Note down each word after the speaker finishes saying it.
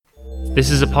This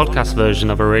is a podcast version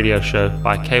of a radio show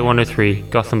by K103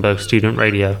 Gothenburg Student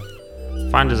Radio.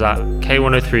 Find us at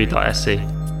k103.se.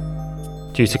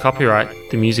 Due to copyright,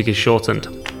 the music is shortened.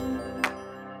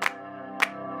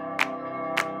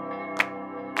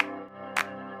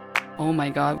 Oh my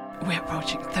god, we're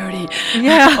approaching 30.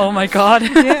 Yeah. Oh my god.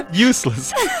 Yeah.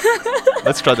 Useless.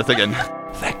 Let's try that again.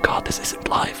 Thank god this isn't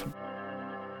live.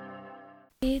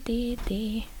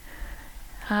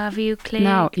 Have you clicked?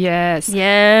 Now, yes.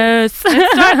 Yes.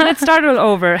 Let's start all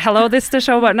over. Hello, this is the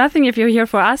show about nothing. If you're here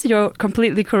for us, you're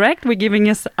completely correct. We're giving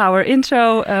us our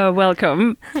intro.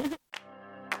 Welcome.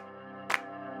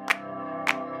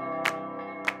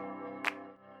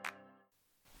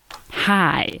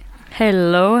 Hi.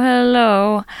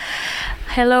 Hello.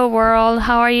 Hello world,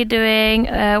 how are you doing?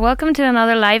 Welcome to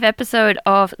another live episode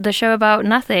of the show about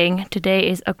nothing. Today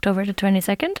is October the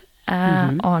 22nd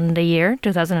on the year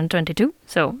 2022.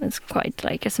 So it's quite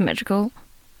like a symmetrical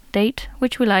date,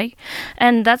 which we like.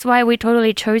 And that's why we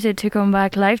totally chose it to come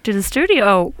back live to the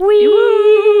studio.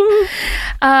 Woo!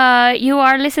 You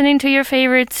are listening to your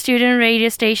favorite student radio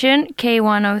station,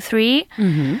 K103.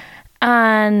 Mm-hmm.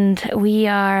 And we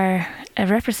are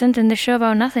representing the show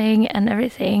about nothing and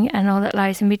everything and all that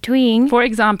lies in between. For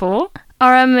example,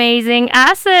 our amazing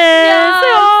asses.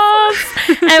 Yes!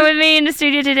 And with me in the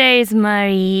studio today is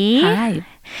Marie. hi.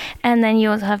 And then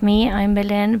you also have me. I'm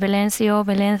Belén, Belencio,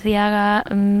 Belenciaga,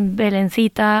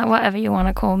 Belencita, whatever you want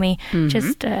to call me. Mm-hmm.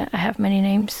 Just, I have many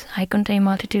names. I contain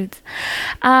multitudes.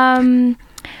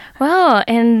 Well,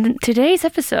 in today's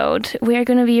episode, we are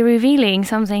going to be revealing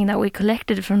something that we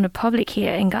collected from the public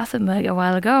here in Gothenburg a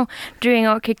while ago during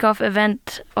our kickoff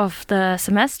event of the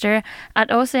semester at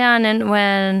Oceanen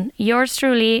when yours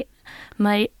truly,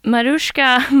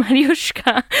 Mariuszka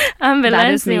and Belencio.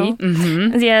 That is me.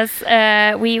 Mm-hmm. Yes,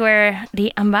 we were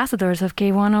the ambassadors of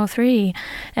K103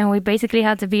 and we basically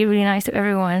had to be really nice to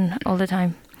everyone all the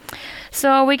time.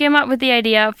 So we came up with the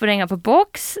idea of putting up a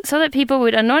box so that people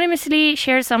would anonymously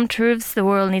share some truths the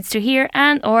world needs to hear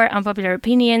and or unpopular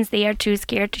opinions they are too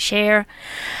scared to share.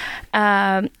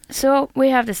 So we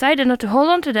have decided not to hold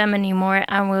on to them anymore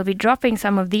and we'll be dropping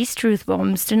some of these truth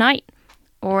bombs tonight.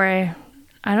 Or,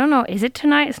 I don't know, is it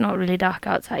tonight? It's not really dark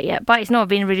outside yet, but it's not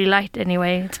been really light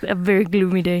anyway. It's a very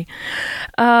gloomy day.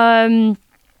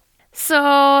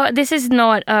 So this is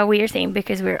not a weird thing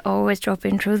because we're always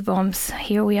dropping truth bombs.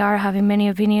 Here we are having many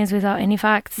opinions without any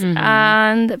facts.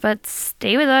 Mm-hmm. But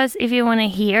stay with us if you want to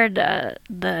hear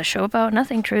the show about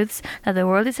nothing truths that the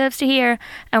world deserves to hear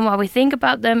and what we think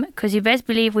about them, because you best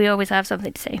believe we always have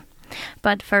something to say.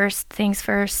 But first things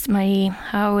first, Marie,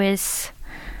 how is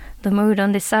the mood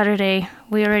on this Saturday?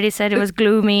 We already said it was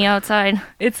gloomy outside.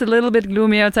 It's a little bit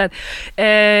gloomy outside.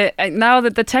 Now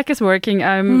that the tech is working,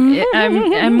 I'm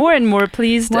more and more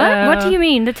pleased. What do you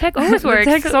mean? The tech always works.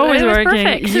 The tech's always working.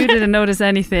 Perfect. You didn't notice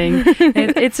anything.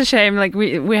 It's a shame. Like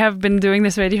we have been doing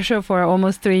this radio show for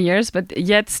almost 3 years, but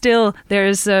yet still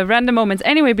there's random moments.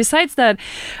 Anyway, besides that,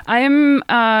 I am,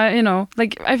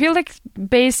 I feel like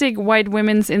basic white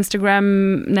women's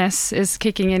Instagram-ness is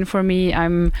kicking in for me.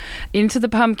 I'm into the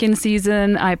pumpkin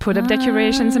season. I put up decorations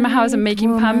in my house. I'm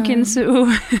making pumpkin soup.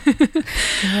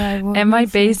 Am I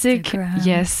basic? Instagram.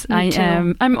 Yes, Me I too.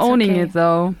 am. I'm It's owning okay. it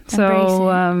though. So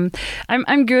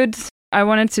I'm good. I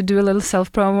wanted to do a little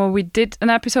self-promo. We did an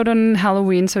episode on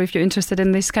Halloween, so if you're interested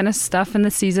in this kind of stuff in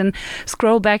the season,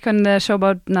 scroll back on the Show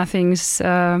About Nothing's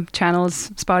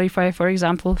channels, Spotify, for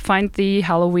example. Find the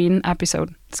Halloween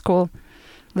episode. It's cool.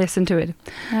 Listen to it.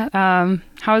 Yep.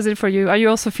 How is it for you? Are you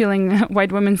also feeling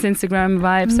white women's Instagram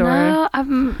vibes? No,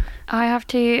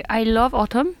 I love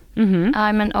autumn. Mm-hmm.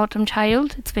 I'm an autumn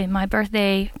child. It's been my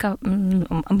birthday a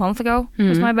month ago. It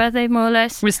was my birthday, more or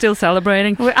less. We're still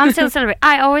celebrating. I'm still celebrating.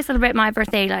 I always celebrate my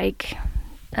birthday like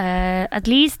at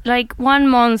least like 1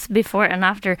 month before and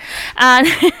after. And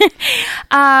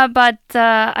but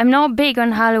I'm not big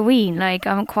on Halloween. Like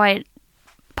I'm quite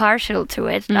partial to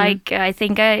it. Like I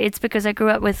think it's because I grew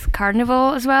up with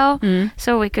Carnival as well,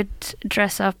 so we could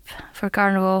dress up for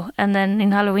Carnival, and then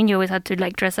in Halloween you always had to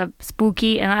like dress up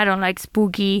spooky, and I don't like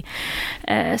spooky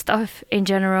stuff in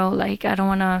general. Like I don't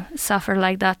want to suffer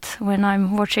like that when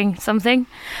I'm watching something.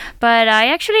 But I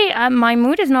actually my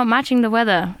mood is not matching the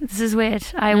weather. This is weird.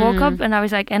 I woke up and I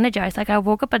was like energized. Like I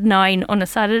woke up at 9 on a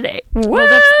Saturday. Well,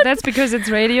 that's because it's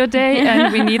radio day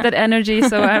and we need that energy.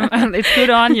 So it's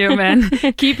good on you, man.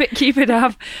 Keep keep it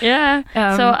up. Yeah.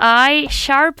 So I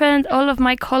sharpened all of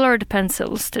my colored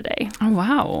pencils today. Oh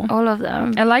wow! All of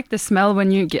them. I like the smell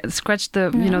when you scratch the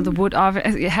the wood off.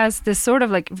 It has this sort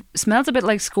of like smells a bit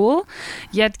like school,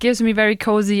 yet gives me very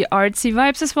cozy artsy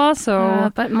vibes as well.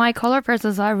 So, but my color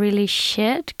pencils are really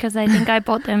shit because I think I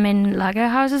bought them in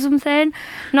Lagerhaus or something.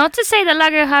 Not to say that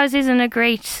Lagerhaus isn't a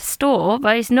great store,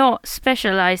 but it's not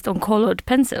specialized on colored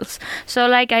pencils. So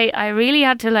like I really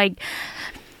had to like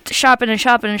sharpen and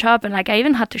sharpen and sharpen. Like I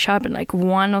even had to sharpen like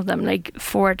one of them like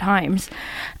 4 times.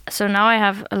 So now I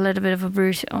have a little bit of a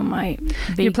bruise on my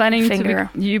big finger.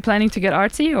 You planning to get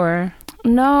artsy or?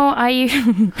 No,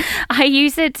 I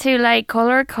use it to like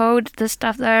color code the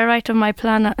stuff that I write on my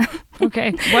planner.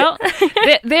 Okay, well,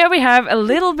 there we have a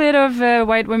little bit of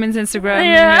white women's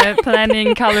Instagram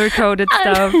planning color-coded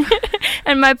stuff.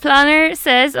 And my planner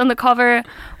says on the cover,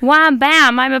 wham,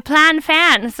 bam, I'm a plan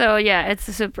fan. So yeah, it's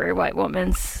a super white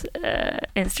woman's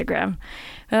Instagram.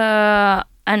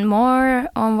 And more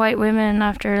on white women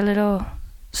after a little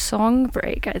song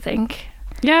break, I think.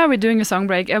 Yeah, we're doing a song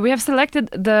break. We have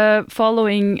selected the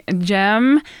following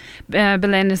gem.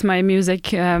 Belén is my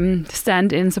music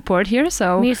stand-in support here.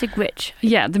 So Music Witch.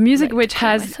 Yeah, the Music Witch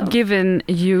has given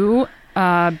you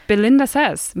Belinda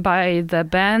Says by the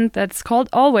band that's called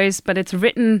Always, but it's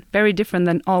written very different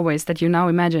than Always that you now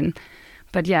imagine.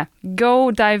 But yeah,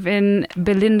 go dive in.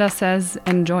 Belinda Says,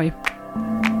 enjoy.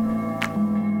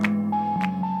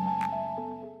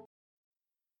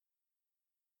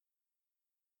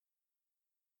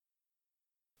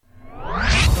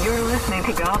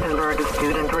 Gothenburg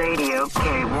Student Radio,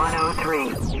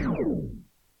 K103.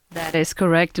 That is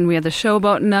correct, and we are the show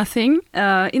about nothing.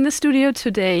 In the studio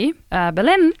today,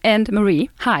 Belén and Marie.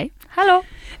 Hi. Hello.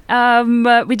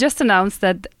 We just announced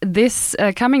that this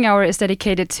coming hour is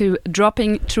dedicated to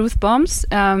dropping truth bombs,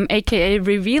 aka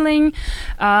revealing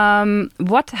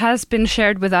what has been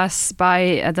shared with us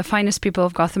by the finest people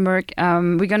of Gothenburg.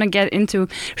 We're going to get into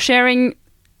sharing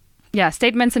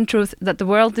statements and truth that the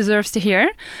world deserves to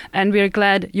hear. And we're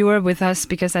glad you are with us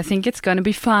because I think it's going to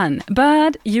be fun.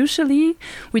 But usually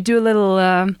we do a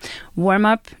little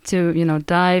warm-up to,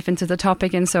 dive into the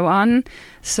topic and so on.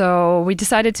 So we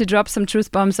decided to drop some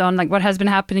truth bombs on like what has been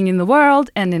happening in the world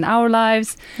and in our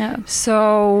lives. Yeah.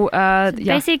 So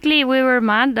basically we were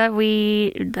mad that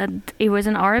it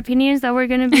wasn't our opinions that were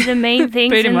going to be the main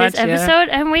things in this episode.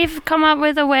 Yeah. And we've come up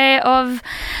with a way of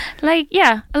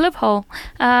a loophole.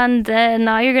 And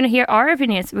now you're going to hear our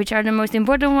opinions, which are the most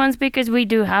important ones because we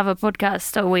do have a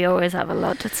podcast. So we always have a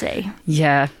lot to say.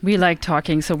 Yeah, we like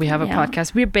talking. So we have a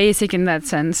podcast. We're basic in that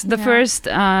sense. The first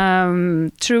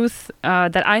truth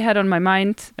that I had on my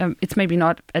mind, it's maybe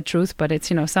not a truth, but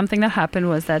it's, something that happened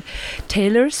was that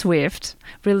Taylor Swift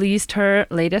released her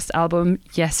latest album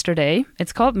yesterday.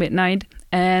 It's called Midnight.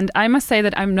 And I must say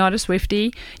that I'm not a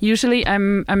Swiftie. Usually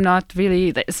I'm not really,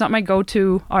 it's not my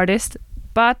go-to artist,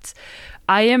 but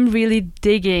I am really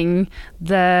digging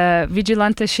the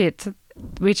Vigilante Shit,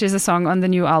 which is a song on the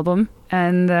new album.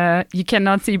 And you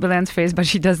cannot see Belén's face, but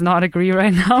she does not agree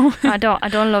right now. I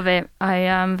don't love it. I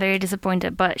am very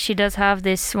disappointed. But she does have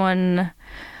this one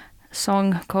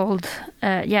song called,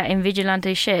 in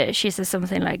Vigilante Shit, she says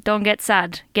something like, don't get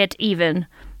sad, get even.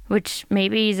 Which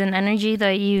maybe is an energy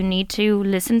that you need to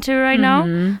listen to right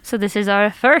now. So this is our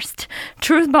first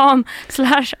truth bomb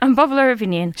 / unpopular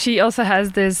opinion. She also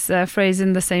has this phrase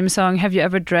in the same song, have you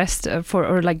ever dressed I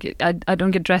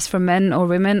don't get dressed for men or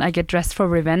women, I get dressed for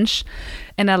revenge.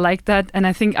 And I like that. And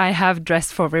I think I have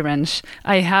dressed for revenge.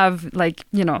 I have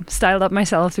styled up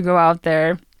myself to go out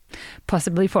there,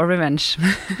 possibly for revenge.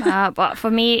 But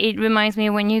for me, it reminds me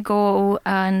when you go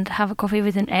and have a coffee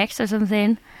with an ex or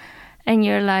something, and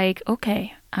you're like,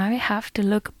 okay, I have to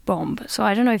look bomb. So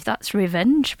I don't know if that's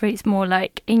revenge, but it's more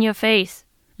like in your face.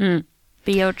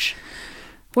 Biatch.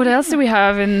 What else do we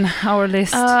have in our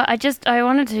list? I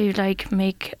wanted to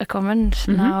make a comment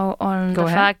now on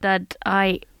fact that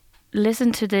I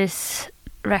listened to this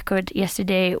record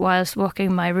yesterday whilst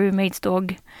walking my roommate's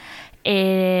dog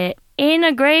in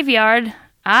a graveyard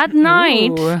at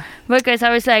night. Because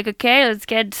I was like, okay,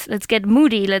 let's get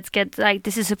moody, let's get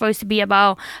this is supposed to be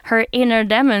about her inner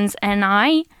demons, and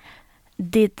I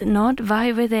did not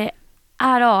vibe with it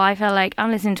at all. I felt like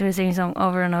I'm listening to the same song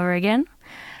over and over again.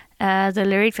 The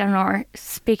lyrics are not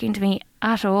speaking to me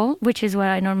at all, which is what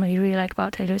I normally really like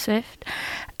about Taylor Swift.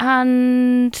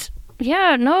 And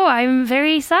I'm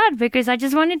very sad because I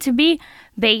just wanted to be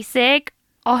basic,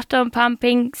 autumn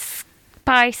pumping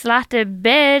spice latte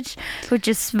bitch who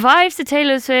just vibes to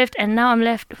Taylor Swift, and now I'm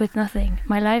left with nothing.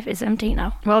 My life is empty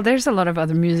now. Well, there's a lot of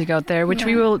other music out there, which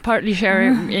we will partly share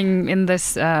in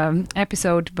this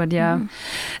episode. But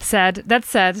sad. That's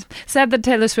sad. Sad that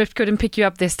Taylor Swift couldn't pick you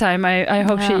up this time. I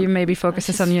hope she maybe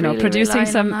focuses on really producing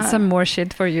some more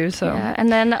shit for you. So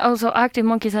and then also Arctic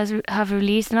Monkeys have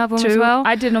released an album as well.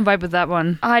 I did not vibe with that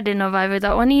one. I did not vibe with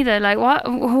that one either. Like, what?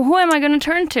 Who am I going to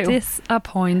turn to?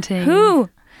 Disappointing. Who?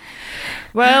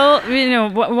 Well,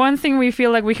 one thing we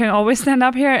feel like we can always stand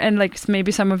up here, and like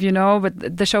maybe some of you know,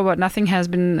 but the show About Nothing has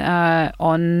been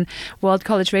on World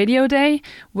College Radio Day,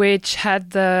 which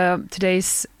had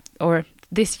this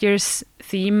year's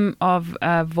theme of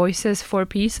Voices for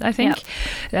Peace, I think.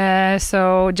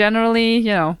 So generally,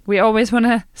 we always want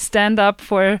to stand up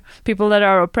for people that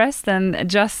are oppressed. And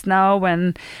just now,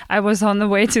 when I was on the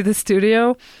way to the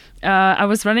studio, I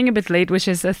was running a bit late, which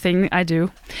is a thing I do. Me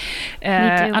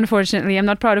too. Unfortunately, I'm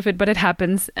not proud of it, but it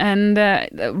happens. And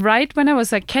right when I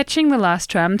was catching the last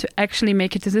tram to actually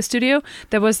make it to the studio,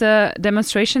 there was a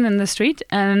demonstration in the street,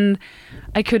 and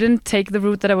I couldn't take the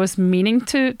route that I was meaning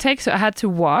to take, so I had to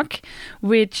walk,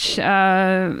 which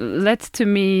led to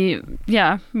me,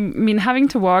 having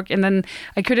to walk, and then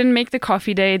I couldn't make the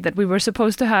coffee date that we were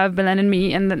supposed to have, Belén and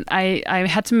me, and then I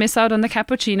had to miss out on the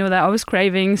cappuccino that I was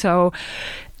craving, so...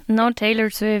 No Taylor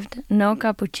Swift, no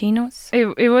cappuccinos.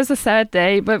 It was a sad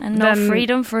day, but and no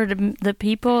freedom for the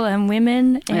people and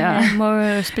women. And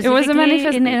more specifically, it was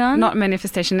a in Iran. Not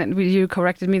manifestation. You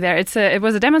corrected me there. It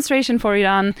was a demonstration for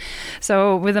Iran.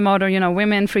 So with the motto,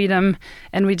 women, freedom,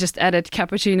 and we just added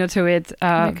cappuccino to it.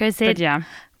 Because it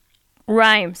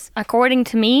rhymes. According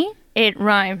to me, it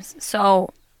rhymes.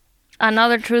 So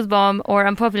another truth bomb or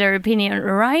unpopular opinion: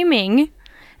 rhyming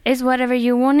is whatever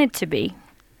you want it to be.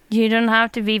 You don't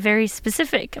have to be very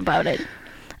specific about it.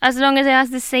 As long as it has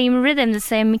the same rhythm, the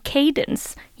same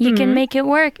cadence, you can make it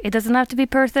work. It doesn't have to be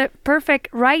perfect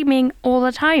rhyming all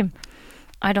the time,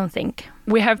 I don't think.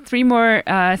 We have 3 more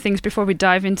things before we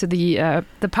dive into the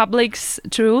public's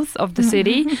truth of the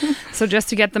city. So just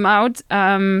to get them out,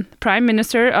 Prime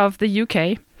Minister of the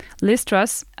UK, Liz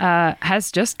Truss, has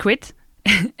just quit.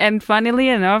 And funnily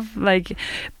enough,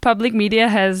 public media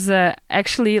has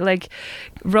actually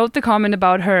wrote the comment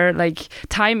about her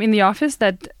time in the office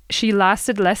that she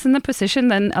lasted less in the position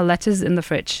than a lettuce in the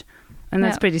fridge, and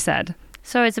that's pretty sad.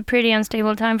 So it's a pretty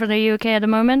unstable time for the UK at the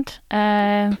moment.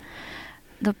 The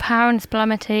pound's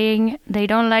plummeting. They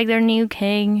don't like their new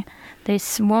king.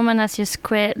 This woman has just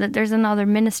quit. There's another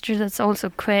minister that's also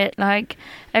quit.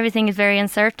 Everything is very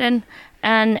uncertain.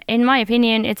 And in my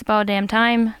opinion, it's about damn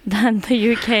time that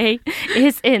the UK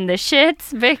is in the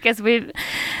shits, because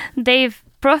they've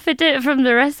profited from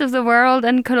the rest of the world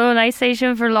and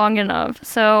colonization for long enough.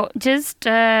 So just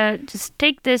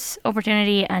take this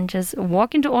opportunity and just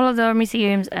walk into all of the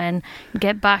museums and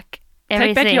get back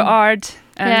everything. Take back your art.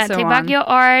 Take back your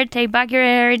art, take back your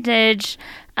heritage,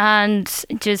 and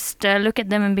just look at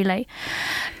them and be like,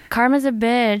 karma's a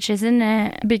bitch, isn't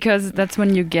it? Because that's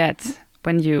when you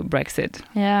Brexit.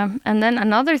 Yeah. And then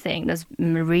another thing that's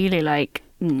really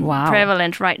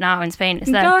prevalent right now in Spain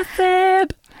is that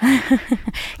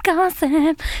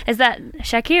gossip is that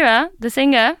Shakira, the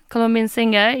singer, Colombian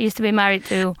singer, used to be married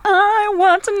to I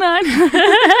Want Tonight.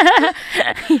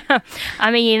 Yeah. I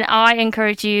mean, I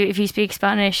encourage you, if you speak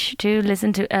Spanish, to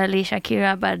listen to early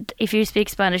Shakira, but if you speak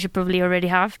Spanish, you probably already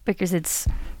have, because it's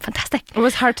fantastic. It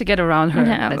was hard to get around her,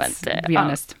 let's be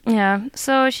honest. Yeah,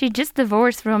 so she just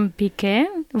divorced from Piqué,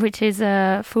 which is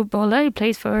a footballer. He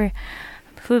plays for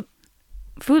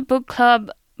Football Club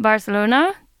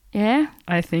Barcelona. Yeah,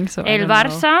 I think so. El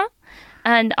Barça.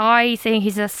 And I think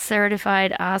he's a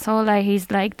certified asshole. He's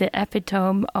the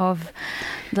epitome of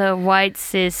the white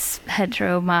cis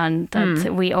hetero man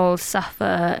that we all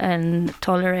suffer and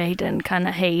tolerate and kind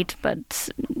of hate, but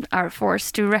are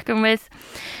forced to reckon with.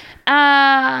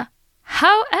 However,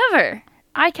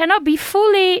 I cannot be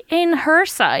fully in her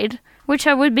side, which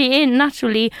I would be in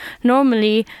naturally,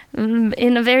 normally,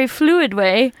 in a very fluid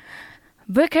way,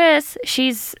 because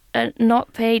she's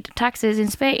not paid taxes in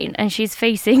Spain and she's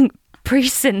facing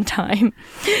prison time.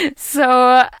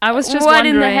 So I was just what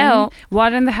wondering, in the hell?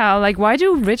 What in the hell? Why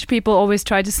do rich people always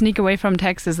try to sneak away from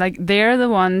taxes? They're the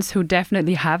ones who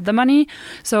definitely have the money.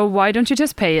 So why don't you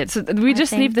just pay it? So we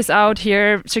just leave this out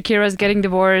here. Shakira's getting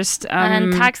divorced.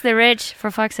 And tax the rich,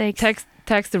 for fuck's sake. Tax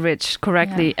tax the rich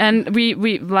correctly. And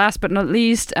we last but not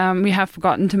least, we have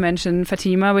forgotten to mention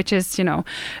Fatima, which is,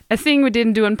 a thing we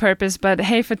didn't do on purpose. But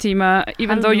hey, Fatima,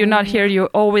 even though you're not here,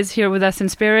 you're always here with us in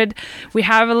spirit. We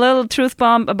have a little truth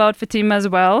bomb about Fatima as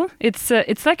well. It's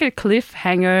like a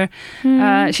cliffhanger.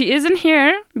 She isn't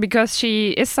here because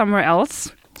she is somewhere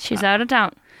else. She's out of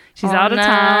town. She's out of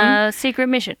town. On a secret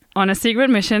mission. On a secret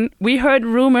mission. We heard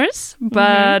rumors,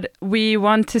 but we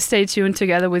want to stay tuned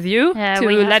together with you to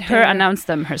let her announce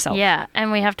them herself. Yeah,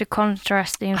 and we have to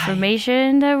contrast the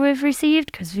information that we've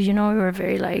received because, we were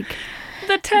very like...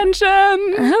 The tension!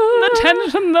 The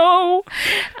tension, though!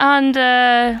 And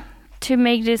to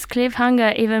make this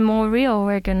cliffhanger even more real,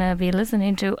 we're going to be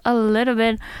listening to a little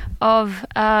bit of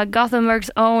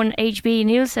Gothenburg's own H.B.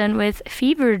 Nielsen with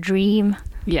Fever Dream.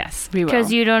 Yes, we will.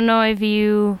 Because you don't know if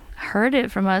you heard it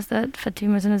from us that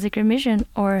Fatima's on a secret mission,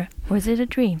 or was it a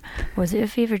dream? Was it a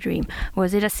fever dream?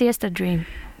 Was it a siesta dream?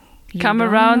 Come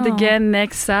around again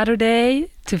next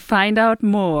Saturday to find out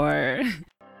more.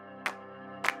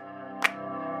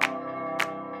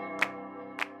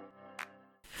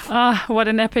 Ah, what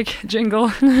an epic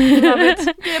jingle. Love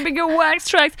it. Yeah, bigger wax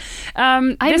tracks. I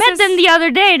met them the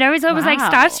other day and I was always like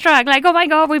starstruck. Like, oh my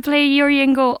God, we play your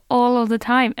jingle all of the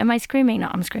time. Am I screaming? No,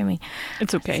 I'm screaming.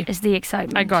 It's okay. It's the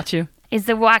excitement. I got you. It's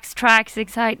the wax tracks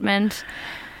excitement.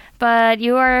 But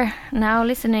you are now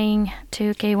listening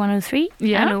to K103.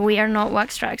 Yeah. And we are not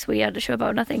wax tracks. We are the show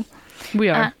about nothing. We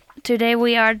are. Today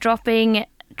we are dropping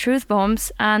truth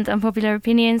bombs and unpopular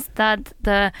opinions that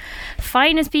the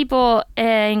finest people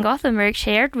in Gothenburg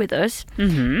shared with us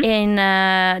in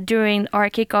during our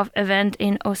kickoff event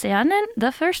in Oceanen,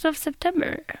 the 1st of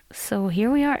September. So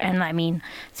here we are, and I mean,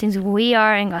 since we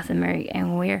are in Gothenburg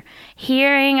and we're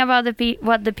hearing about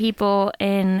what the people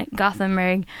in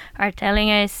Gothenburg are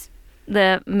telling us,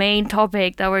 the main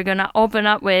topic that we're gonna open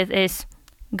up with is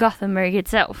Gothenburg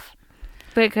itself,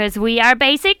 because we are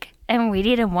basic and we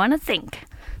didn't want to think.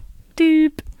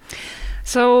 Deep.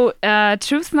 So,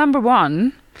 truth number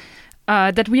one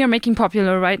that we are making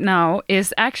popular right now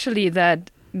is actually that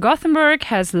Gothenburg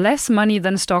has less money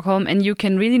than Stockholm, and you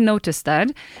can really notice that.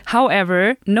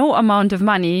 However, no amount of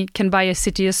money can buy a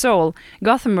city a soul.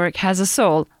 Gothenburg has a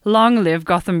soul. Long live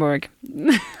Gothenburg.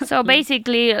 So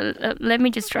basically, let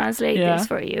me just translate this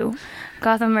for you.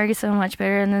 Gothenburg is so much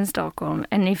better than Stockholm,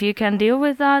 and if you can deal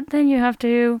with that, then you have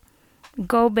to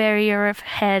go bury your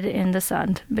head in the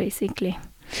sand, basically.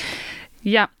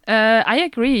 Yeah, I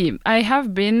agree. I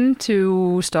have been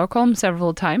to Stockholm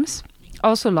several times,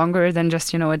 also longer than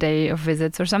just, a day of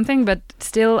visits or something. But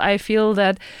still, I feel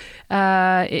that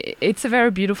it's a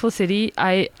very beautiful city.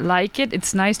 I like it.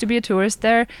 It's nice to be a tourist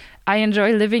there. I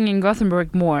enjoy living in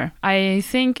Gothenburg more. I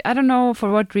think, I don't know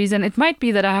for what reason. It might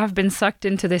be that I have been sucked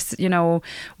into this,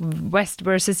 West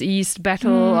versus East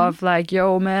battle of like,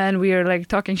 yo, man, we are like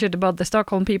talking shit about the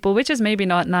Stockholm people, which is maybe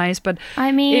not nice, but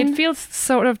I mean, it feels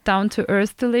sort of down to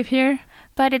earth to live here.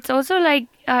 But it's also like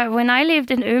when I lived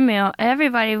in Umeå,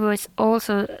 everybody was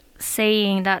also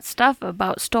saying that stuff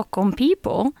about Stockholm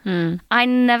people. I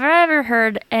never ever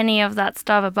heard any of that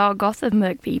stuff about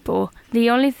Gothenburg people. The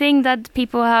only thing that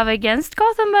people have against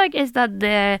Gothenburg is that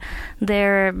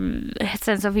their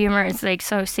sense of humor is like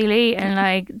so silly and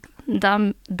like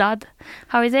dad.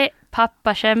 How is it?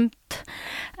 Pappaskämt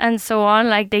and so on.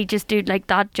 Like they just do like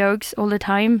dad jokes all the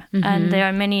time. And there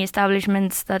are many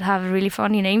establishments that have really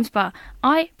funny names. But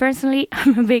I personally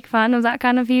am a big fan of that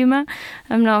kind of humor.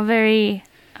 I'm not very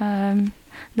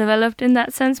developed in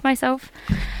that sense myself.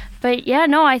 But yeah,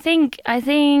 no, I think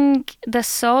the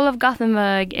soul of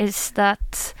Gothenburg is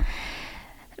that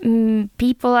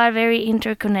people are very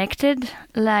interconnected.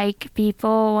 Like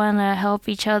people want to help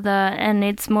each other, and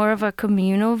it's more of a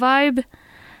communal vibe.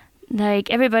 Like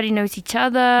everybody knows each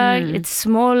other. It's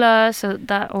smaller, so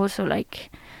that also like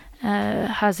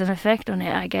has an effect on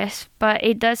it, I guess. But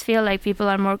it does feel like people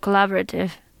are more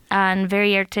collaborative and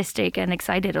very artistic and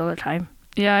excited all the time.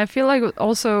 Yeah, I feel like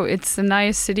also it's a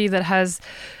nice city that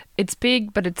it's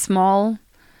big but it's small,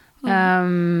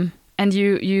 and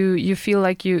you feel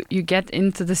like you get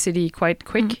into the city quite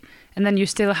quick, and then you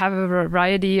still have a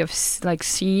variety of like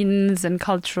scenes and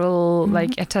cultural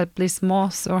like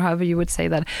etablissements, or however you would say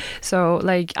that. So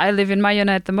like I live in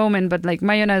Majorna at the moment, but like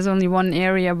Majorna is only one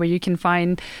area where you can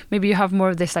find, maybe you have more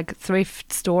of this like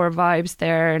thrift store vibes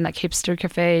there and like hipster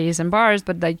cafes and bars,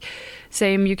 but like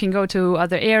same, you can go to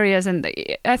other areas, and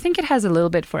I think it has a little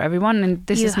bit for everyone, and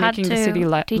this is making the city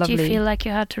lovely. Did you feel like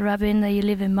you had to rub in that you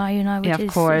live in Majorna, which yeah, of is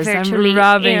course. virtually I'm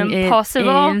rubbing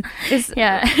impossible?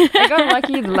 Yeah, I got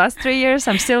lucky the last 3 3 years.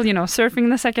 I'm still, surfing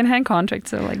the secondhand contract.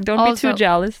 So like, don't be too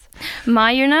jealous.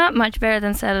 Majorna, much better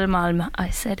than Södermalm. I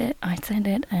said it,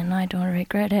 and I don't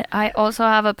regret it. I also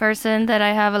have a person that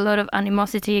I have a lot of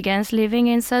animosity against living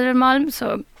in Södermalm.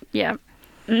 So yeah.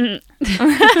 If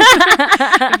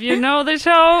you know the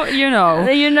show, you know.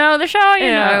 You know the show,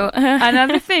 you know.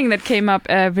 Another thing that came up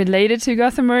related to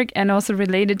Gothenburg and also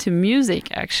related to music,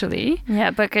 actually.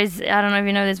 Yeah, because I don't know if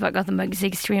you know this, but Gothenburg is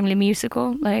extremely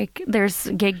musical. Like, there's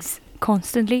gigs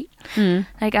constantly.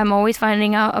 Like, I'm always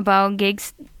finding out about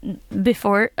gigs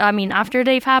after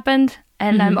they've happened.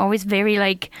 And I'm always very,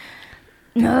 like,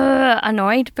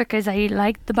 annoyed because I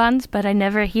like the bands, but I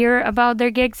never hear about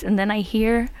their gigs. And then I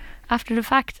hear after the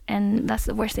fact, and that's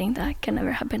the worst thing that can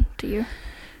ever happen to you.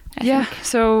 I think.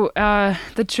 So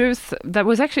the truth there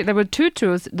were two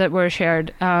truths that were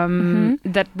shared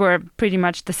that were pretty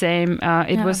much the same.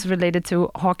 It was related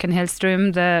to Håkan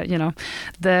Hellström,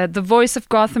 the voice of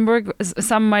Gothenburg.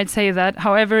 Some might say that.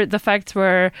 However, the facts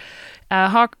were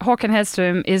Håkan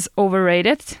Hellström is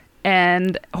overrated.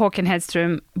 And Håkan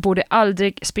Hellström borde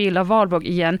aldrig spela Valborg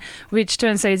igen, which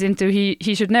translates into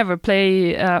he should never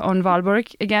play on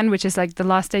Valborg again, which is like the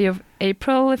last day of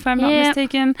April, if I'm not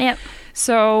mistaken. Yep.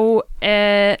 So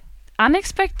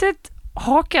unexpected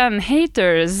Håkan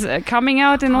haters coming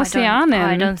out in Oceanen.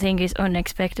 I don't think it's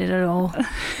unexpected at all,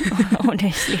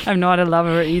 honestly. I'm not a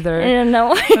lover either. I don't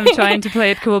know. I'm trying to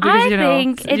play it cool because,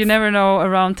 you never know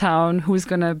around town who's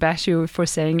going to bash you for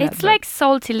saying that. It's like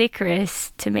salty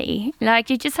licorice to me. Like,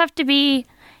 you just have to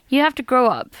you have to grow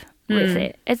up with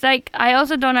it. It's like, I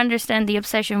also don't understand the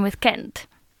obsession with Kent.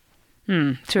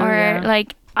 True,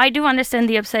 like, I do understand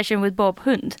the obsession with Bob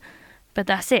Hund. But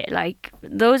that's it. Like,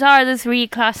 those are the three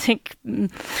classic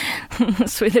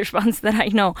Swedish bands that I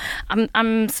know.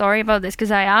 I'm sorry about this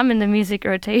because I am in the music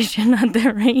rotation at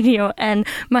the radio, and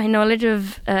my knowledge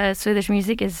of Swedish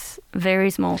music is very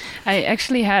small. I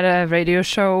actually had a radio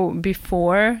show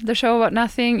before the show about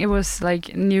nothing. It was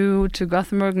like new to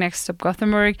Gothenburg, Next Stop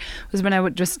Gothenburg. It was when I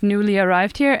just newly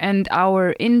arrived here, and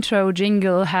our intro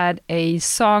jingle had a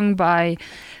song by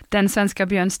Den svenska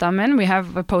björnstammen. We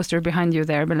have a poster behind you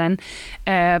there, Belén.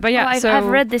 But yeah, I've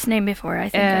read this name before. I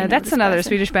think I know that's another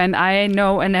Swedish band I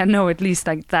know, and I know at least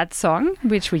like that song,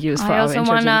 which we use for our intro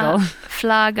jingle. I also want to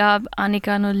flag up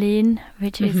Annika Norlin,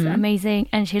 which is amazing,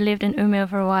 and she lived in Umeå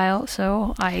for a while,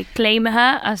 so I claim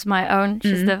her as my own.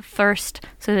 She's the first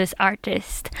Swedish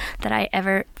artist that I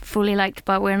ever fully liked,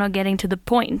 but we're not getting to the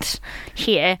point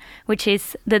here, which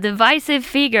is the divisive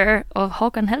figure of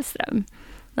Håkan Hellström.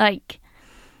 Like,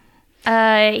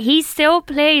 he still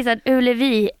plays at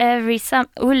Ullevi every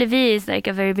Ullevi is like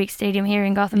a very big stadium here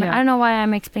in Gothenburg. I don't know why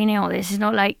I'm explaining all this. It's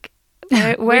not like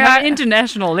we are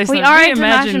international listeners. We are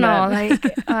international. Like,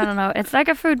 I don't know. It's like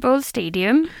a football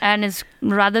stadium, and it's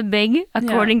rather big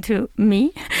according to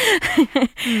me.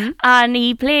 And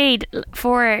he played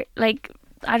for like,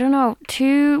 I don't know,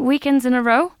 2 weekends in a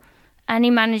row, and he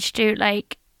managed to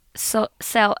like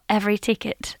sell every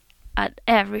ticket at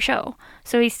every show.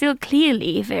 So he's still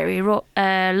clearly very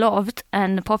loved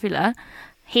and popular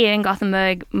here in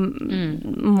Gothenburg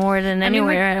more than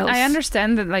anywhere else. I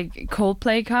understand that like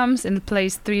Coldplay comes and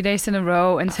plays 3 days in a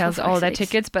row and sells all their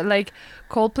tickets, but like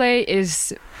Coldplay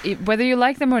is, whether you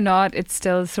like them or not, it's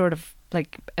still sort of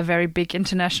like a very big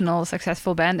international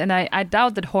successful band, and I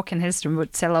doubt that Håkan Hellström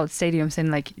would sell out stadiums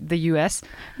in like the US.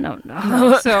 No.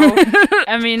 So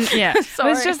I mean, yeah,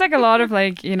 it's just like a lot of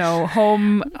like,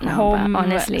 home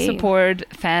honestly, support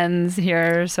fans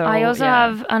here. So I also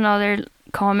have another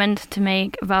comment to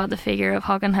make about the figure of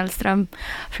Håkan Hellström.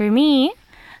 For me,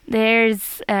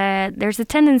 there's a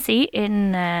tendency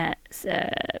in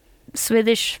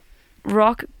Swedish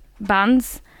rock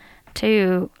bands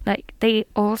to, like, they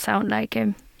all sound like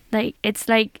him. Like, it's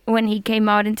like when he came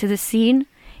out into the scene,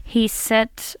 he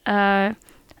set an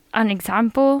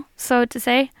example, so to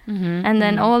say. And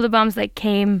then all the bands that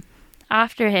came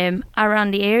after him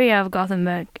around the area of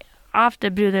Gothenburg, after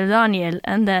Bruder Daniel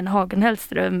and then Håkan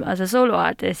Hellström as a solo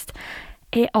artist,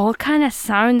 it all kind of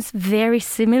sounds very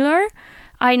similar.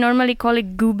 I normally call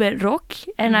it Gubbe Rock,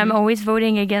 and I'm always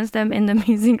voting against them in the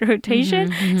music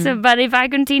rotation. So, but if I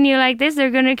continue like this, they're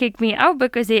going to kick me out,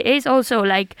 because it is also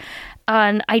like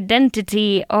an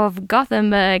identity of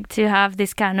Gothenburg to have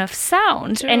this kind of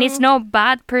sound. True. And it's not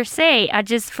bad per se.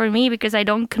 For me, because I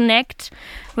don't connect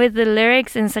with the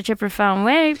lyrics in such a profound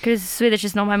way, because Swedish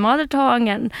is not my mother tongue,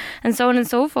 and so on and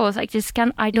so forth. I just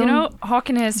can't. I don't. You know,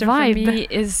 Håkanhester for me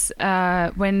is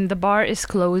when the bar is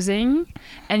closing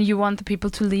and you want the people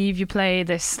to leave, you play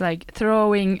this like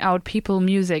throwing out people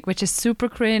music, which is super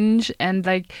cringe. And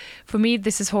like for me,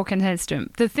 this is Håkan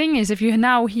Hellström. The thing is, if you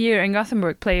now here in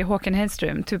Gothenburg play Håkan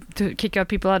Hellström to kick out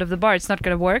people out of the bar, it's not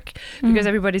going to work because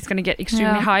everybody's going to get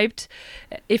extremely hyped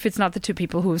if it's not the two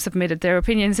people who submitted their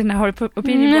opinions in our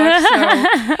opinion box.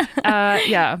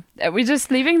 So we're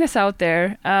just leaving this out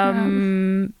there.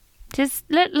 Just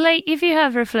like if you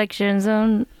have reflections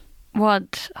on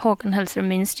what Håkan Hellström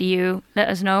means to you, let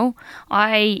us know.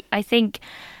 I think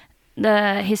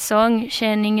his song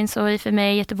 "Känningen sorg för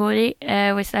mig Göteborg"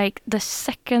 was like the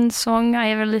second song I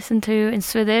ever listened to in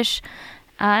Swedish,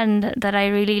 and that I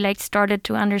really like started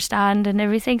to understand and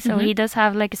everything. So he does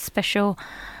have like a special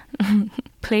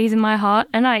place in my heart,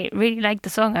 and I really like the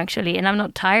song actually, and I'm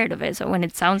not tired of it. So when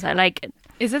it sounds, I like it.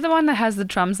 Is it the one that has the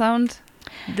tram sound?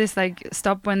 This like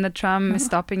stop when the tram is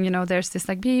stopping, you know, there's this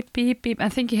like beep, beep, beep. I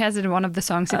think he has it in one of the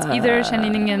songs. It's either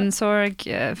Känningen sorg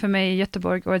för mig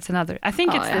Göteborg or it's another. I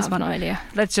think it's this one. No idea.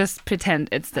 Let's just pretend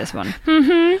it's this one.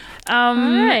 All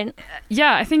right.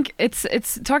 Yeah, I think it's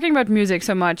talking about music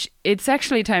so much. It's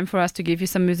actually time for us to give you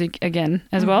some music again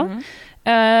as well.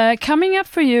 Coming up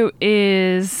for you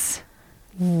is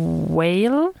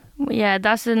Whale. Yeah,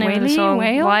 that's the name of the song.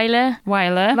 Whale?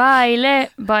 Whale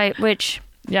by Witch.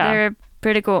 Yeah. They're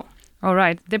pretty cool. All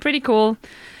right. They're pretty cool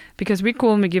because we're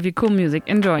cool and we give you cool music.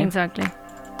 Enjoy. Exactly.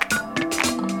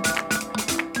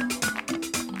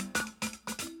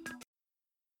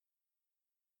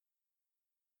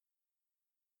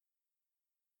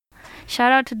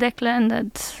 Shout out to Declan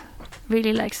that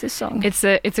really likes this song. It's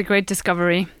a great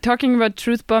discovery. Talking about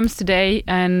truth bombs today,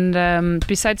 and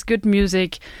besides good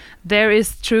music, there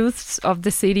is truths of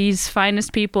the city's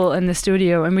finest people in the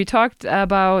studio, and we talked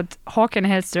about Håkan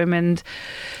Hellström and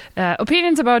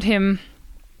opinions about him.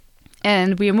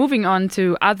 And we are moving on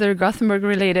to other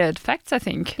Gothenburg-related facts, I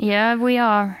think. Yeah, we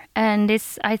are. And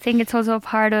I think it's also a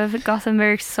part of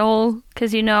Gothenburg's soul,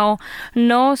 because, you know,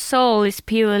 no soul is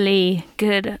purely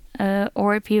good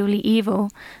or purely evil.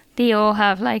 They all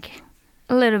have, like,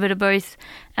 a little bit of both.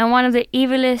 And one of the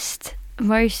evilest,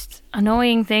 most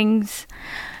annoying things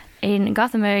in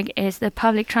Gothenburg is the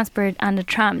public transport and the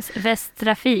trams,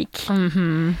 Västtrafik.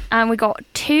 And we got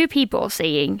two people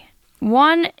saying,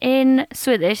 one in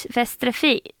Swedish,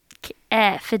 Västtrafik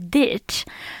är för dyrt.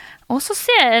 Och så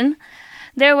sen,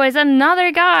 there was another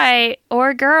guy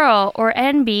or girl or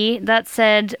NB that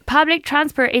said public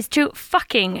transport is too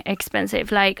fucking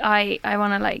expensive. Like, I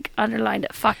want to, like, underline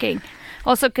that fucking.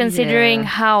 Also considering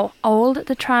how old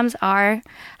the trams are,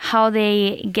 how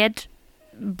they get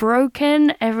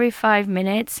broken every 5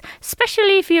 minutes,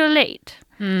 especially if you're late.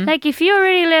 Like, if you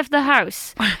already left the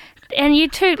house and you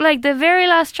took like the very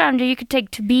last tram that you could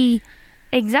take to be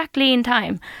exactly in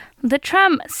time, the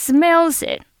tram smells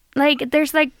it. Like,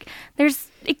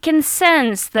 it can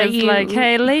sense that it's like,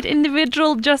 hey, late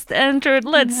individual just entered.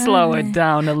 Let's slow it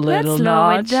down a little. Let's slow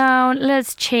it down.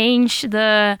 Let's change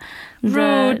the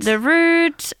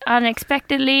route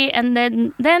unexpectedly, and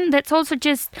then let's also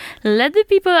just let the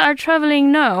people that are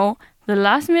traveling know the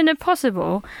last minute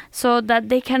possible, so that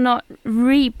they cannot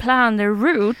replan their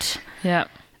route. Yeah.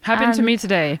 Happened to me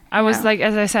today. I was like,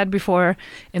 as I said before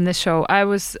in the show, I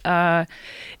was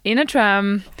in a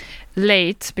tram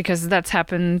late, because that's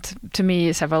happened to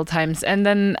me several times. And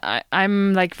then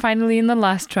I'm like finally in the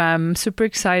last tram, super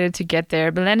excited to get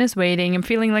there. Belén is waiting. I'm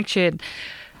feeling like shit.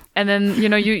 And then, you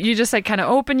know, you just like kind of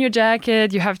open your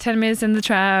jacket, you have 10 minutes in the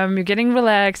tram, you're getting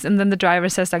relaxed, and then the driver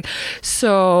says like,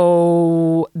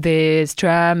 so this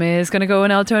tram is going to go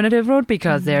an alternative route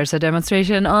because there's a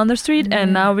demonstration on the street,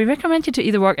 and now we recommend you to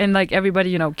either walk. And like everybody,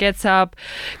 you know, gets up,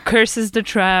 curses the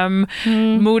tram,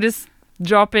 mood is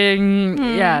dropping.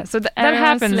 Yeah, so that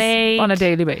happens late on a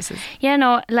daily basis. Yeah,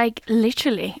 no, like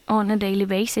literally on a daily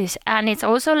basis. And it's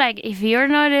also like, if you're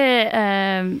not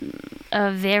a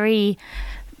very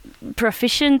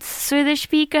proficient Swedish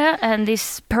speaker, and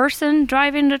this person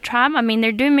driving the tram, I mean,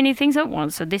 they're doing many things at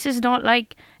once, so this is not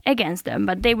like against them,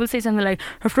 but they will say something like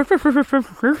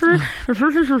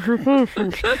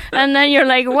and then you're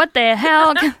like, what the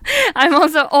hell? I'm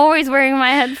also always wearing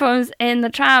my headphones in the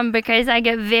tram because I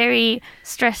get very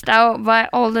stressed out by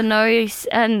all the noise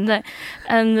and the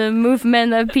movement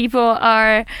that people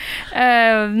are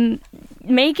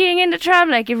making in the tram.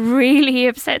 Like, it really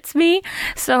upsets me.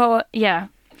 So yeah,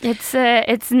 it's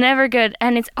never good,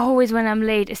 and it's always when I'm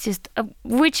late. It's just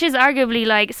which is arguably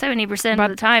like 70% of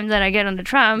the time that I get on the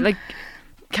tram. Like,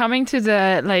 coming to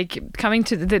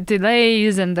the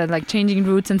delays and the like changing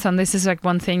routes and so on, this is like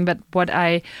one thing, but what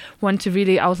I want to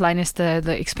really outline is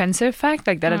the expensive fact,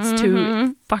 like that it's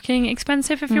too fucking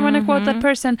expensive, if you want to quote that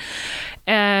person.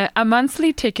 A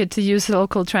monthly ticket to use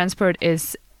local transport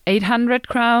is 800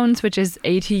 crowns, which is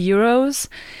 80 euros,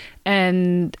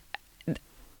 and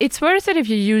it's worth it if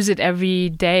you use it every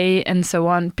day and so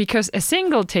on, because a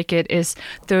single ticket is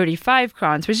 35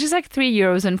 crowns, which is like 3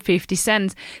 euros and 50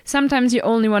 cents. Sometimes you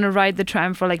only want to ride the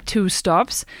tram for like 2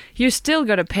 stops. You still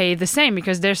got to pay the same,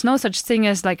 because there's no such thing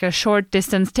as like a short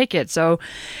distance ticket. So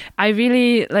I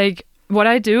really like what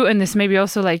I do, and this maybe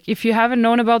also like if you haven't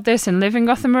known about this and live in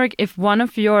Gothenburg, if one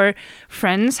of your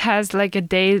friends has like a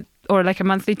day or like a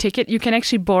monthly ticket, you can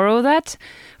actually borrow that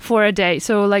for a day.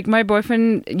 So like my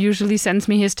boyfriend usually sends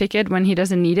me his ticket when he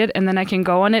doesn't need it, and then I can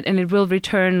go on it and it will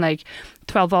return like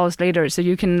 12 hours later. So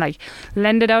you can like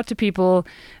lend it out to people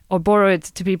or borrow it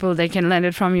to people. They can lend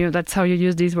it from you. That's how you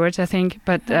use these words, I think.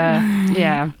 But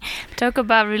yeah. Talk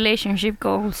about relationship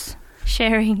goals.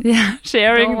 Sharing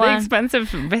The expensive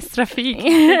Västtrafik.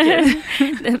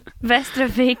 The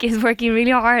Västtrafik is working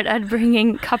really hard at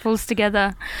bringing couples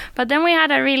together. But then we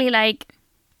had a really like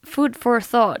food for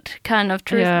thought kind of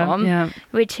truth bomb,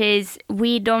 which is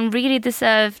we don't really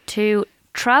deserve to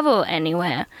travel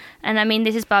anywhere. And I mean,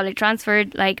 this is public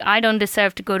transport. Like, I don't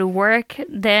deserve to go to work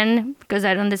then, because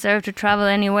I don't deserve to travel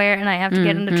anywhere, and I have to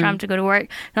get on the tram to go to work.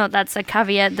 No, that's a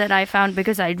caveat that I found,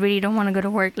 because I really don't want to go to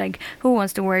work. Like, who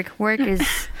wants to work? Work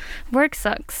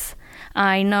sucks.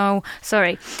 I know.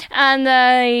 Sorry.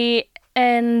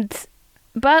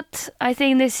 But I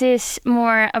think this is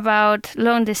more about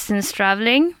long distance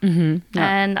traveling.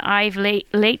 And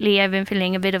lately I've been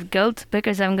feeling a bit of guilt,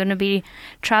 because I'm going to be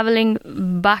traveling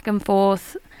back and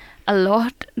forth a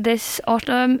lot this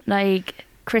autumn, like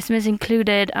Christmas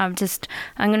included. I'm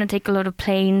going to take a lot of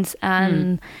planes,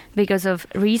 and because of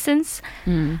reasons.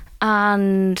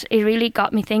 And it really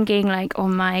got me thinking like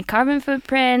on my carbon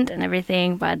footprint and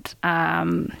everything. But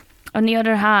on the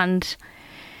other hand,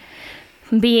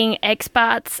 being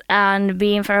expats and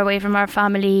being far away from our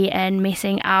family and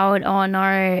missing out on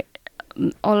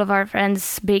all of our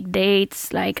friends' big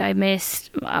dates. Like, I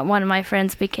missed one of my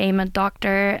friends became a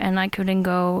doctor, and I couldn't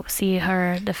go see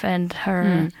her defend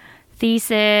her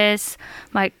thesis.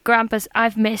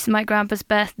 I've missed my grandpa's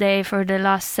birthday for the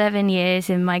last 7 years,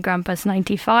 and my grandpa's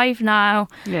 95 now.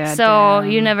 Yeah, so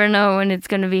damn. you never know when it's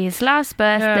going to be his last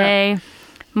birthday.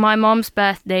 My mom's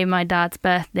birthday, my dad's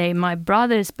birthday, my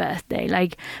brother's birthday.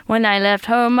 Like, when I left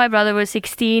home, my brother was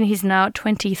 16, he's now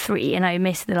 23, and I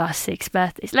missed the last 6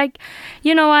 birthdays. Like,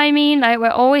 you know what I mean? Like, we're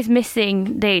always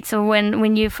missing dates. So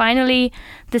when you finally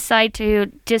decide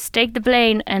to just take the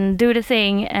plane and do the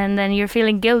thing, and then you're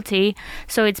feeling guilty,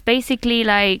 so it's basically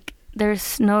like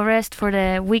there's no rest for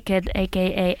the wicked,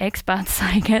 aka expats,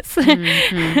 I guess.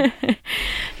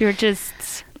 You're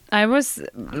just... I was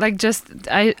like,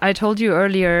 I told you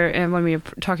earlier when we were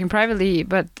talking privately,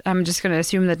 but I'm just going to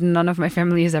assume that none of my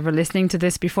family is ever listening to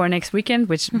this before next weekend,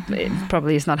 which it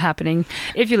probably is not happening.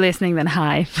 If you're listening, then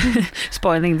hi.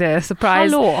 Spoiling the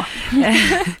surprise. Hello.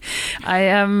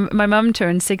 My mum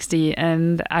turned 60,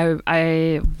 and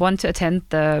I want to attend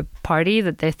the party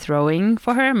that they're throwing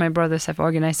for her. My brothers have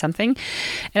organized something,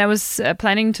 and I was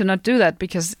planning to not do that,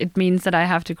 because it means that I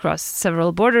have to cross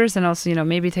several borders, and also,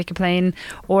 maybe take a plane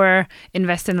or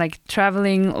invest in like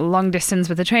traveling long distance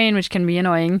with a train, which can be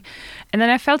annoying. And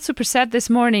then I felt super sad this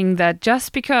morning that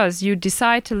just because you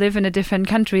decide to live in a different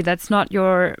country that's not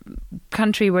your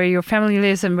country where your family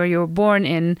lives and where you're born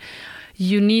in,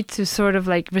 you need to sort of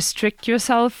like restrict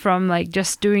yourself from like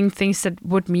just doing things that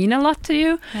would mean a lot to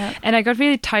you. Yeah. And I got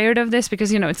really tired of this,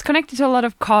 because it's connected to a lot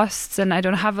of costs, and I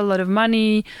don't have a lot of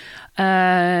money.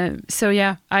 So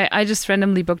yeah, I just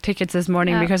randomly booked tickets this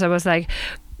morning because I was like,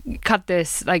 cut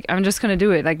this, like I'm just gonna do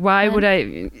it. Like, why would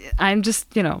I'm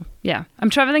just I'm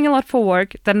traveling a lot for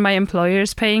work that my employer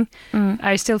is paying.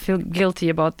 I still feel guilty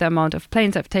about the amount of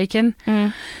planes I've taken.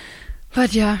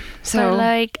 But yeah, so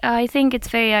like, I think it's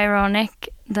very ironic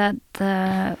that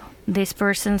this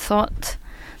person thought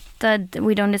that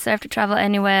we don't deserve to travel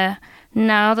anywhere,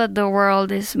 now that the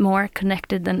world is more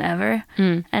connected than ever,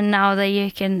 and now that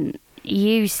you can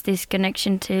use this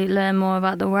connection to learn more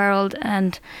about the world,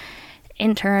 and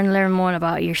in turn learn more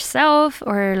about yourself,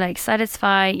 or like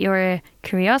satisfy your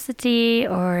curiosity,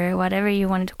 or whatever you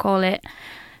wanted to call it.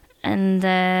 And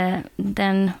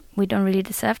then we don't really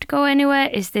deserve to go anywhere.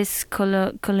 Is this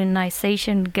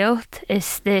colonization guilt?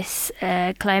 Is this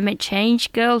climate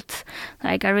change guilt?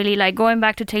 Like, I really like going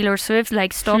back to Taylor Swift,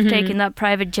 like, stop taking that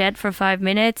private jet for 5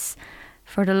 minutes,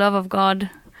 for the love of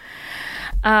God.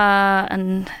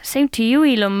 And same to you,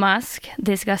 Elon Musk,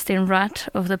 disgusting rat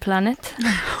of the planet.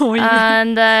 Oh, yeah.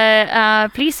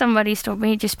 And please, somebody stop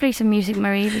me. Just play some music,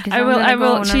 Marie. Because I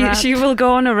will. She will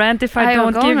go on a rant if I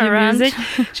don't give you music.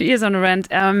 She is on a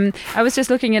rant. I was just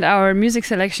looking at our music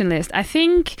selection list. I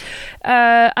think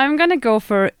I'm gonna go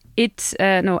for Ain't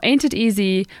It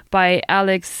Easy by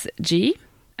Alex G.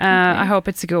 I hope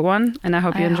it's a good one, and I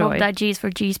hope you enjoy. I hope that G is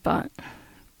for G-spot.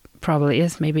 Probably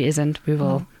is, maybe isn't. We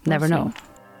will never know.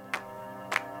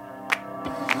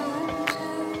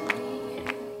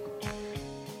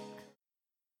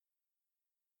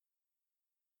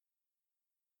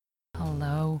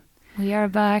 Hello. We are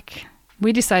back.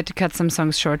 We decided to cut some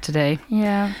songs short today.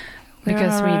 Yeah.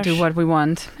 Because we do what we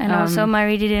want. And also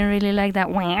Marie didn't really like that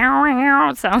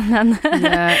wow sound.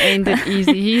 Yeah, Ain't It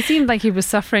Easy. He seemed like he was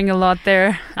suffering a lot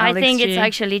there. I think it's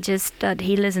actually just that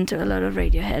he listened to a lot of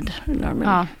Radiohead normally.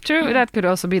 Oh, true. That could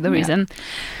also be the reason.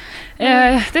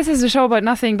 This is a show about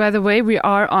nothing, by the way. We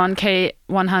are on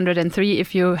K103.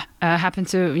 If you happen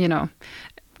to,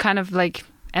 kind of like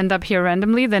end up here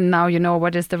randomly, then now you know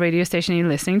what is the radio station you're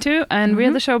listening to. And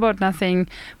we're the show about nothing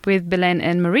with Belén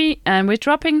and Marie, and we're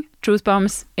dropping truth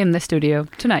bombs in the studio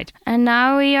tonight. And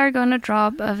now we are gonna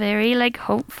drop a very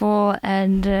hopeful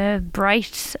and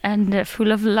bright and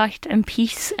full of light and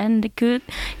peace and good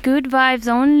vibes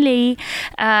only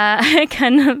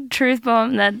kind of truth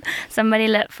bomb that somebody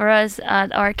let for us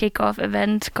at our kickoff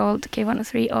event called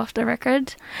K103 Off the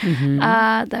Record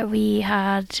that we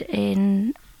had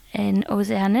in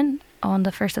Oceanen on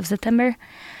the 1st of September.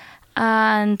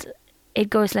 And it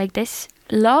goes like this.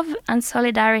 Love and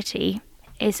solidarity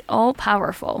is all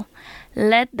powerful.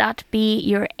 Let that be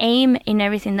your aim in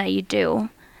everything that you do.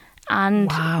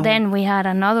 And then we had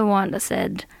another one that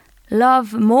said,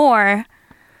 love more.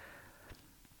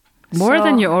 More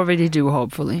than you already do,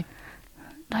 hopefully.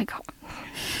 Like,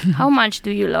 how much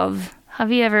do you love?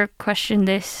 Have you ever questioned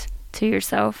this to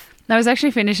yourself? I was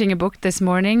actually finishing a book this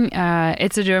morning.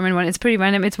 It's a German one. It's pretty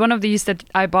random. It's one of these that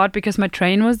I bought because my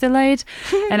train was delayed.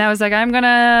 And I was like, I'm going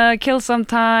to kill some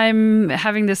time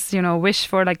having this, wish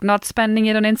for not spending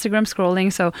it on Instagram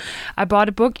scrolling. So I bought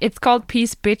a book. It's called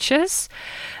Peace Bitches.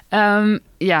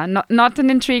 Not an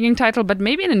intriguing title, but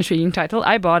maybe an intriguing title.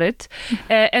 I bought it.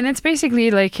 And it's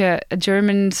basically like a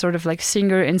German sort of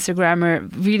singer,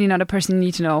 Instagrammer, really not a person you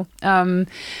need to know.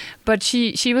 But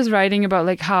she was writing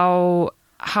about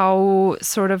how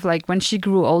sort of when she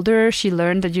grew older, she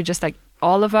learned that you just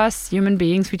all of us human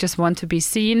beings, we just want to be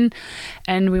seen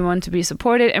and we want to be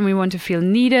supported and we want to feel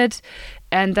needed.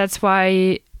 And that's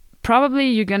why probably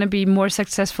you're going to be more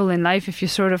successful in life if you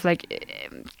sort of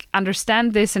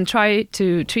understand this and try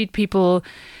to treat people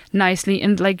nicely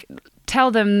and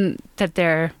tell them that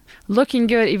they're looking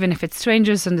good, even if it's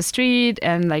strangers on the street,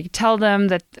 and tell them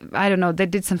that, I don't know, they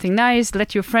did something nice.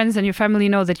 Let your friends and your family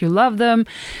know that you love them.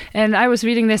 And I was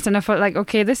reading this and I thought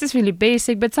okay, this is really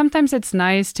basic, but sometimes it's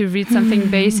nice to read something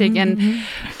basic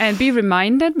and be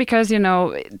reminded, because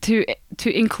to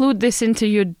include this into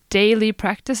your daily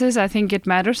practices, I think it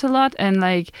matters a lot. And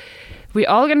we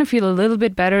all gonna feel a little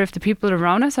bit better if the people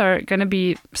around us are gonna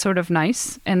be sort of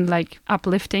nice and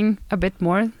uplifting a bit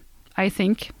more, I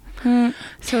think.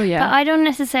 So yeah, but I don't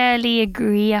necessarily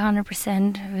agree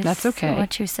 100% with That's okay.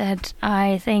 what you said.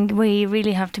 I think we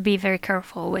really have to be very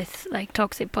careful with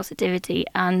toxic positivity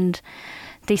and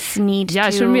this need to... Yeah,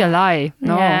 it shouldn't be a lie.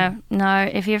 No. Yeah, no.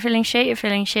 If you're feeling shit, you're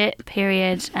feeling shit,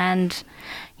 period. And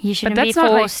you shouldn't be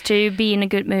forced to be in a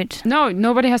good mood. No,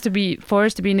 nobody has to be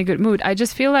forced to be in a good mood. I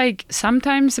just feel like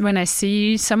sometimes when I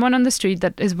see someone on the street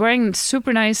that is wearing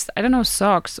super nice, I don't know,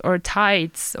 socks or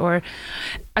tights or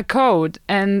a coat,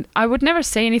 and I would never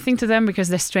say anything to them because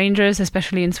they're strangers,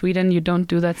 especially in Sweden, you don't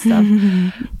do that stuff.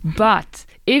 But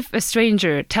if a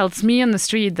stranger tells me on the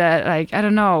street that, I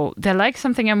don't know, they like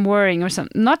something I'm wearing or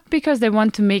something, not because they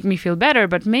want to make me feel better,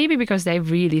 but maybe because they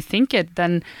really think it,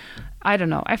 then I don't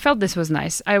know. I felt this was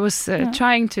nice. I was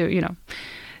trying to,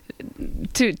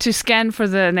 to scan for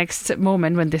the next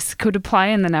moment when this could apply,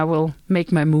 and then I will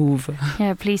make my move.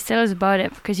 Yeah, please tell us about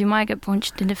it, because you might get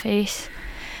punched in the face.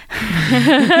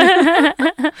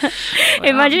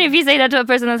 Imagine if you say that to a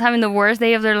person that's having the worst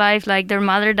day of their life, their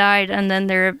mother died and then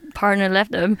their partner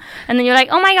left them, and then you're like,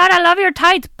 oh my god, I love your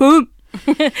tights, boom.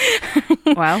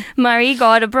 Well, Marie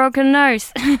got a broken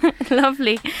nose.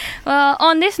 Lovely. Well,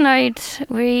 on this note,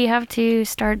 we have to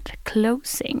start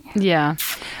closing. Yeah,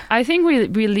 I think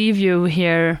we leave you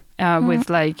here with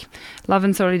like love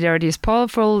and solidarity is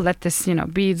powerful. Let this,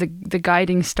 be the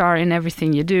guiding star in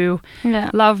everything you do. Yeah.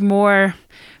 Love more.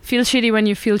 Feel shitty when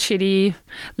you feel shitty.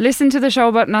 Listen to the show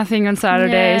about nothing on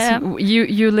Saturdays. Yeah.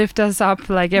 You lift us up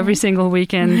like every single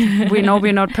weekend. We know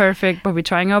we're not perfect, but we're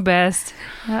trying our best.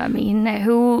 I mean,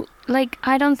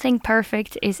 I don't think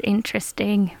perfect is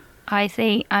interesting. I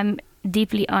think I'm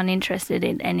deeply uninterested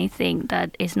in anything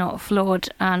that is not flawed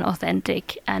and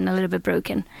authentic and a little bit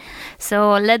broken.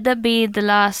 So let that be the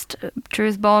last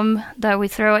truth bomb that we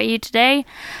throw at you today.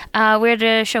 We're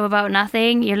the show about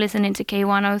nothing. You're listening to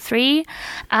K103,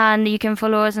 and you can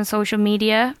follow us on social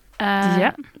media.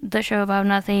 The show about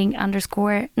nothing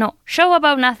show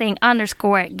about nothing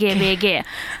 _GBG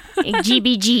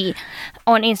GBG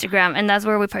on Instagram, and that's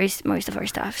where we post most of our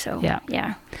stuff. So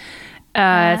yeah.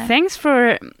 Thanks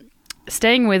for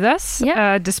staying with us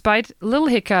despite little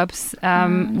hiccups.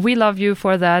 We love you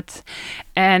for that,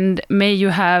 and may you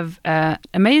have an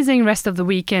amazing rest of the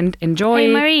weekend. Enjoy.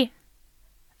 Hey Marie,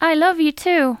 I love you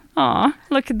too. Aw,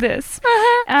 look at this.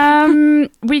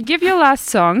 We give you a last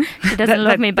song. She doesn't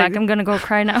love me back. I'm gonna go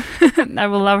cry now. I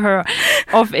will love her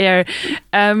off air.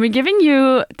 We're giving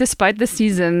you, despite the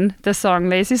season, the song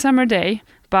Lazy Summer Day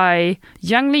by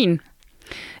Young Lean.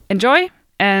 Enjoy,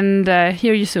 and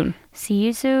hear you soon. See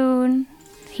you soon.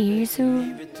 Hear you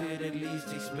soon.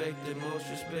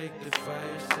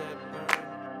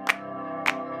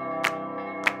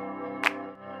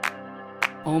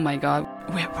 Oh my god,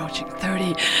 we're approaching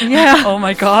 30. Yeah. Oh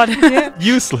my god.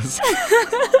 Useless.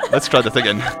 Let's try this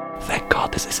again. Thank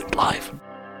God this isn't live.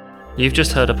 You've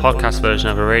just heard a podcast version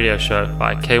of a radio show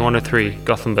by K103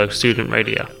 Gothenburg Student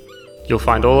Radio. You'll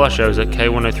find all our shows at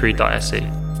k103.se.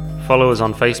 Follow us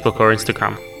on Facebook or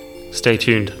Instagram. Stay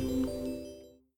tuned.